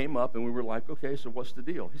that came up, and we were like, okay, so what's the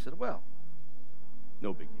deal? He said, well,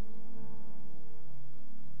 no big deal.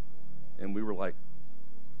 And we were like,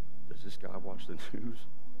 does this guy watch the news?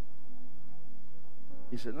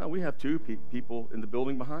 He said, no, we have two people in the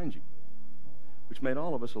building behind you, which made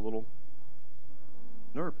all of us a little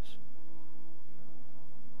nervous.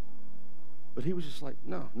 But he was just like,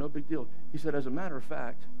 no big deal. He said, as a matter of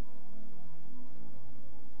fact,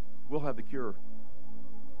 we'll have the cure.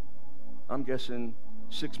 I'm guessing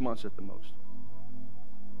 6 months at the most.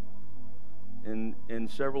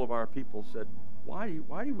 And several of our people said, why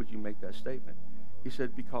would you make that statement? He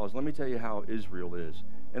said, because let me tell you how Israel is.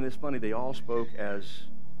 And it's funny, they all spoke as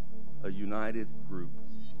a united group.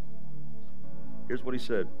 Here's what he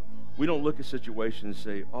said. We don't look at situations and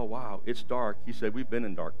say, oh, wow, it's dark. He said, we've been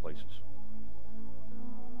in dark places.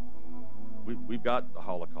 We've got the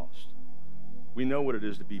Holocaust. We know what it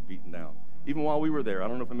is to be beaten down. Even while we were there, I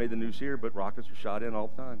don't know if it made the news here, but rockets are shot in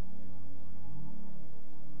all the time.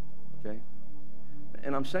 Okay?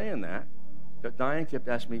 And I'm saying that Diane kept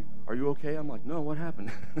asking me, are you okay? I'm like, no, what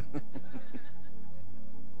happened?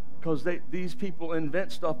 Because these people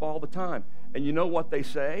invent stuff all the time. And you know what they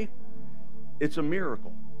say? It's a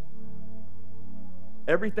miracle.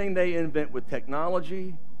 Everything they invent with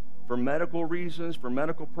technology, for medical reasons, for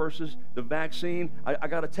medical purposes, the vaccine. I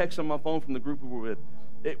got a text on my phone from the group we were with.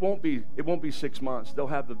 It won't be 6 months. They'll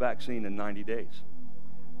have the vaccine in 90 days.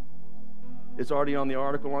 It's already on the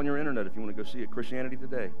article on your internet if you want to go see it. Christianity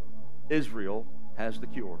Today. Israel has the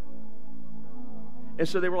cure. And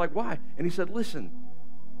so they were like, why? And he said, listen,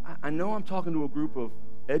 I know I'm talking to a group of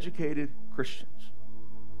educated Christians.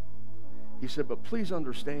 He said, but please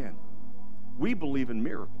understand, we believe in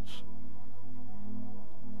miracles.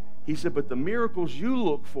 He said, but the miracles you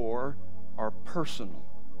look for are personal.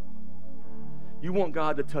 You want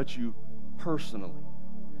God to touch you personally.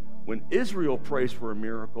 When Israel prays for a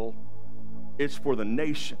miracle, it's for the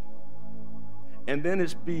nation. And then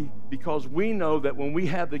it's because we know that when we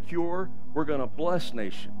have the cure, we're going to bless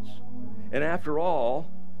nations. And after all,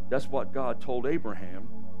 that's what God told Abraham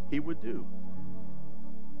he would do.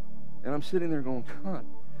 And I'm sitting there going, God,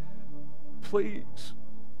 please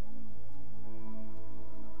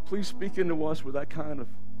speak into us with that kind of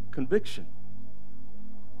conviction.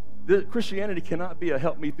 Christianity cannot be a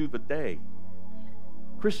help me through the day.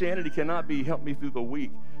 Christianity cannot be help me through the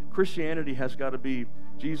week. Christianity has got to be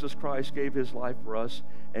Jesus Christ gave his life for us,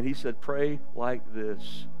 and he said, pray like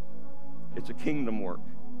this. It's a kingdom work.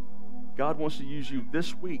 God wants to use you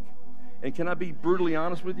this week. And can I be brutally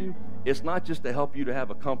honest with you? It's not just to help you to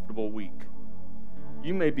have a comfortable week.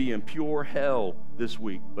 You may be in pure hell this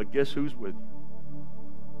week, but guess who's with you?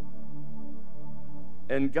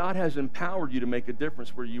 And God has empowered you to make a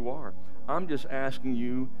difference where you are. I'm just asking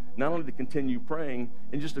you not only to continue praying,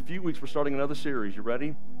 in just a few weeks we're starting another series. You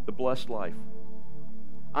ready? The Blessed Life.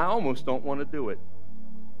 I almost don't want to do it.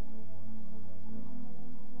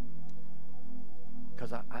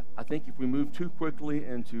 Because I think if we move too quickly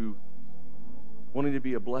into wanting to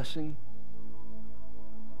be a blessing,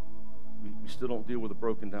 we still don't deal with the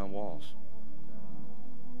broken down walls.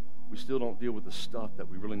 We still don't deal with the stuff that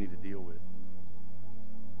we really need to deal with.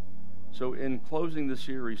 So in closing the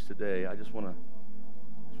series today, I just want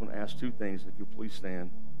to ask two things, if you'll please stand.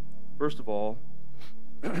 First of all,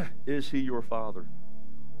 is he your father?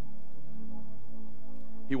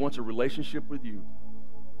 He wants a relationship with you.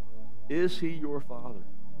 Is he your father?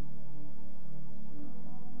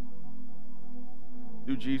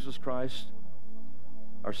 Through Jesus Christ,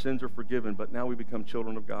 our sins are forgiven, but now we become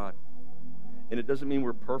children of God. And it doesn't mean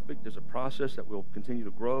we're perfect. There's a process that we'll continue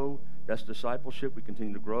to grow. That's discipleship. We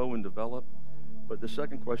continue to grow and develop. But the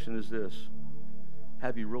second question is this: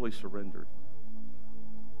 have you really surrendered?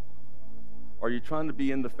 Are you trying to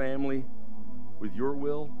be in the family with your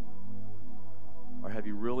will? Or have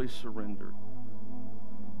you really surrendered?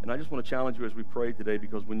 And I just want to challenge you as we pray today,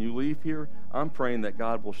 because when you leave here, I'm praying that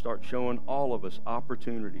God will start showing all of us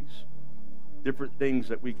opportunities, different things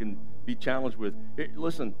that we can be challenged with.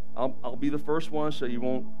 Listen, I'll be the first one, so you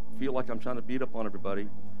won't feel like I'm trying to beat up on everybody.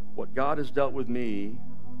 What God has dealt with me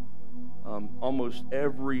almost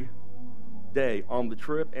every day on the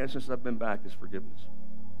trip and since I've been back is forgiveness.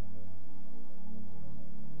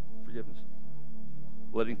 Forgiveness.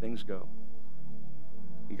 Letting things go.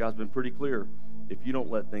 And God's been pretty clear. If you don't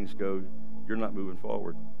let things go, you're not moving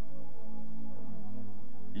forward.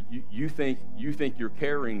 You think you're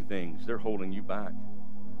carrying things. They're holding you back.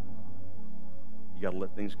 You got to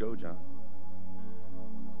let things go, John.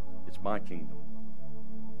 It's my kingdom.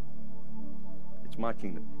 It's my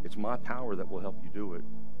kingdom. It's my power that will help you do it.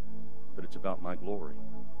 But it's about my glory,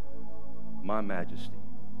 my majesty.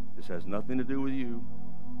 This has nothing to do with you.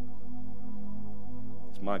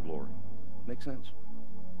 It's my glory. Make sense?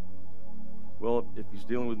 Well, if he's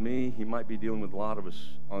dealing with me, he might be dealing with a lot of us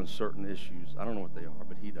on certain issues. I don't know what they are,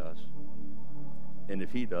 but he does. And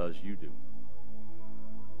if he does, you do.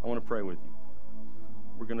 I want to pray with you.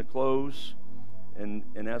 We're going to close, and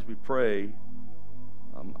as we pray,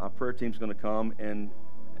 our prayer team's going to come, and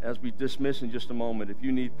as we dismiss in just a moment, if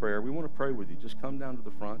you need prayer, we want to pray with you. Just come down to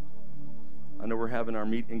the front. I know we're having our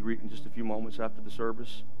meet and greet in just a few moments after the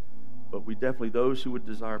service, but we definitely, those who would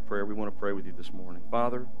desire prayer, we want to pray with you this morning.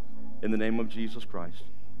 Father, in the name of Jesus Christ,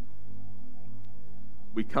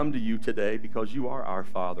 we come to you today because you are our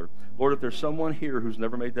Father. Lord, if there's someone here who's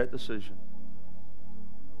never made that decision,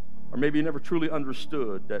 or maybe never truly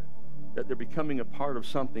understood that they're becoming a part of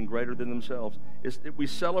something greater than themselves, we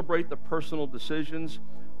celebrate the personal decisions.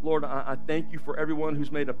 Lord, I thank you for everyone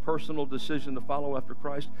who's made a personal decision to follow after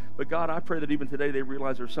Christ. But God, I pray that even today they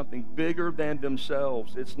realize there's something bigger than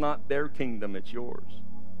themselves. It's not their kingdom, it's yours.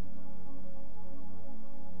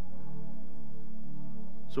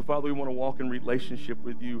 So, Father, we want to walk in relationship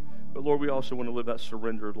with you, but, Lord, we also want to live that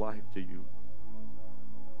surrendered life to you.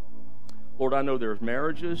 Lord, I know there's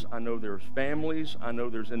marriages. I know there's families. I know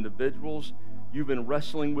there's individuals. You've been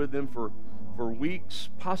wrestling with them for weeks,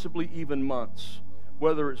 possibly even months,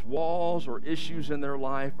 whether it's walls or issues in their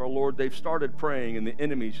life, or, Lord, they've started praying and the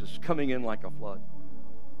enemy's just coming in like a flood.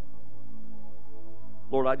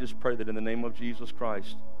 Lord, I just pray that in the name of Jesus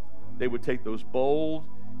Christ, they would take those bold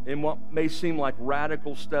and what may seem like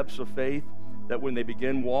radical steps of faith, that when they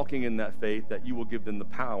begin walking in that faith, that you will give them the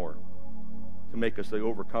power to make us the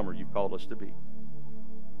overcomer you've called us to be.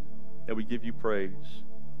 And we give you praise.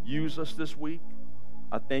 Use us this week.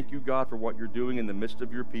 I thank you, God, for what you're doing in the midst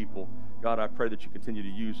of your people. God, I pray that you continue to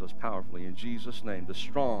use us powerfully. In Jesus' name, the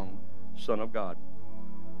strong Son of God.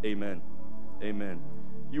 Amen. Amen.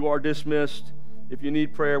 You are dismissed. If you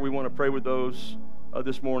need prayer, we want to pray with those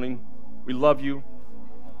this morning. We love you.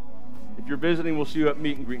 If you're visiting, we'll see you at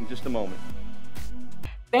Meet and Greet in just a moment.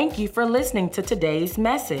 Thank you for listening to today's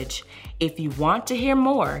message. If you want to hear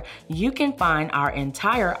more, you can find our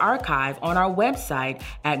entire archive on our website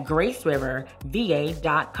at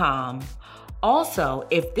graceriverva.com. Also,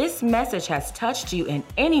 if this message has touched you in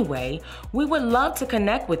any way, we would love to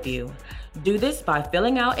connect with you. Do this by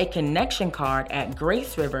filling out a connection card at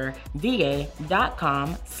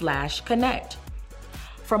graceriverva.com/connect.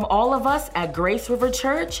 From all of us at Grace River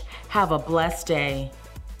Church, have a blessed day.